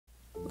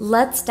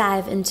Let's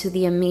dive into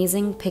the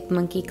amazing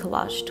PicMonkey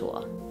collage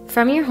tool.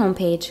 From your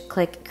homepage,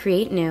 click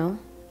Create New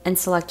and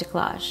select a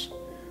collage.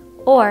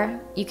 Or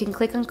you can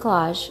click on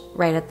Collage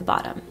right at the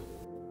bottom.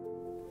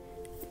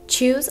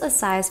 Choose a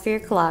size for your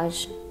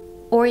collage,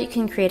 or you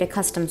can create a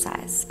custom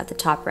size at the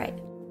top right.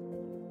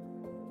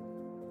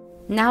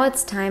 Now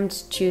it's time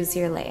to choose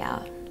your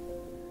layout.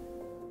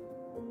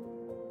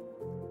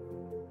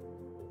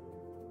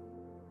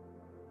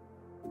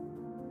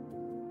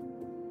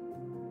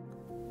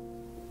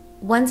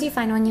 Once you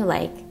find one you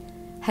like,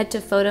 head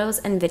to Photos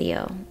and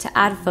Video to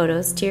add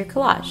photos to your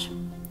collage.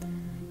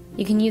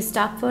 You can use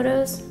stock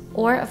photos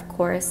or, of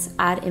course,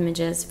 add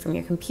images from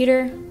your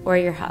computer or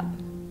your hub.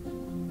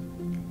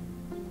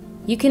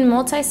 You can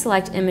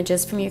multi-select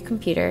images from your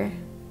computer,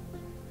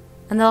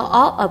 and they'll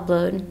all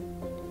upload,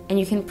 and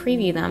you can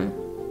preview them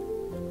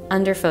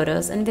under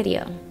Photos and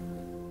Video.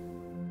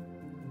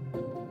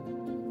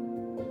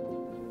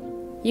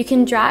 You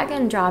can drag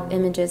and drop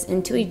images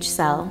into each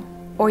cell,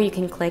 or you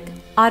can click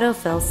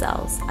Autofill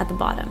Cells at the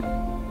bottom.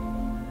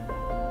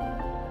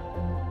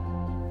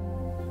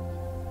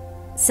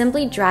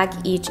 Simply drag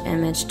each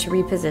image to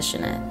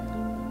reposition it.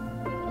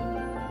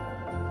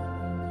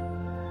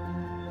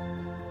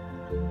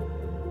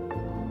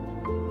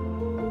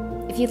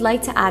 If you'd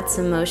like to add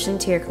some motion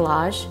to your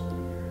collage,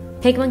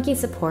 PicMonkey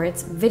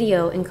supports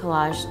video in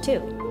Collage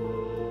too.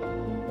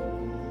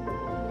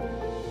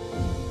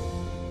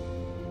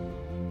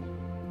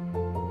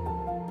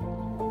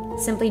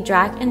 Simply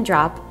drag and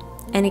drop,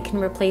 and it can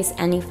replace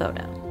any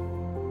photo.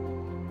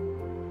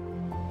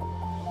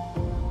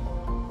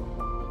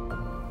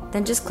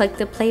 Then just click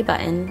the play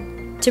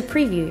button to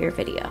preview your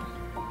video.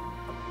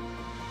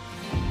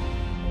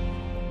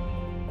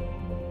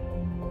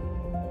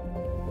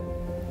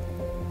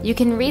 You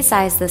can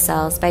resize the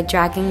cells by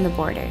dragging the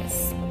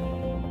borders.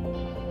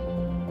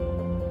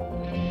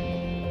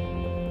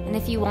 And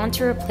if you want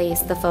to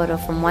replace the photo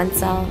from one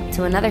cell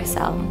to another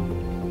cell,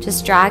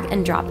 just drag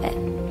and drop it,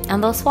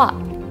 and they'll swap.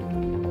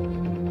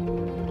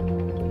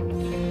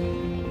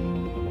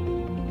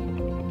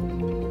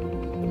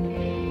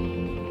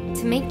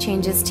 To make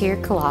changes to your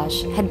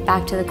collage, head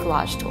back to the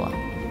Collage tool.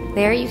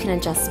 There you can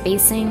adjust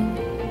spacing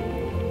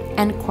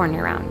and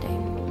corner rounding.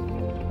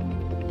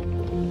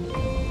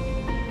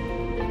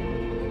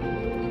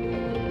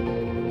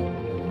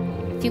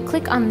 If you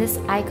click on this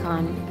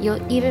icon,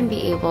 you'll even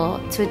be able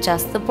to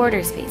adjust the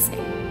border spacing.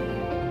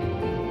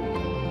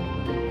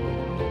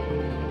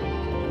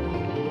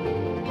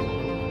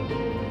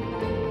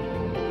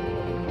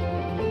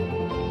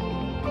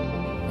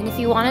 And if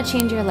you want to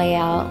change your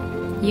layout,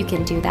 you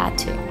can do that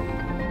too.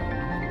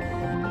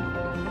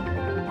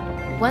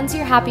 Once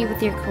you're happy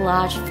with your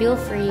collage, feel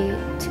free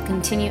to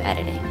continue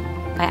editing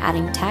by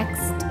adding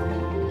text,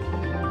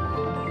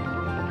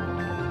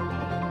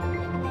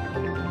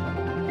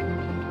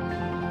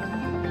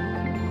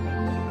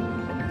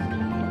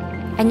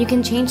 and you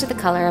can change the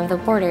color of the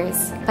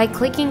borders by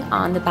clicking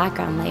on the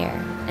background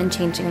layer and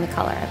changing the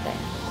color of it.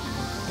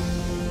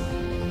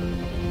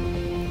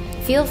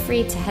 Feel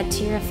free to head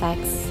to your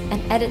effects and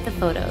edit the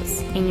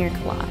photos in your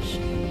collage.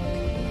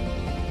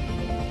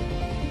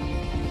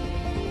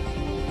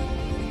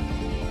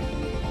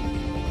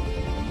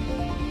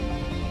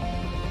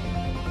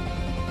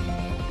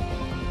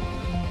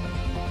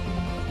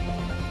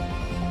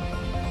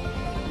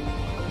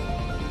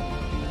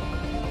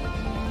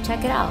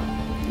 Check it out.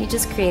 You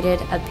just created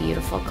a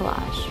beautiful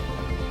collage.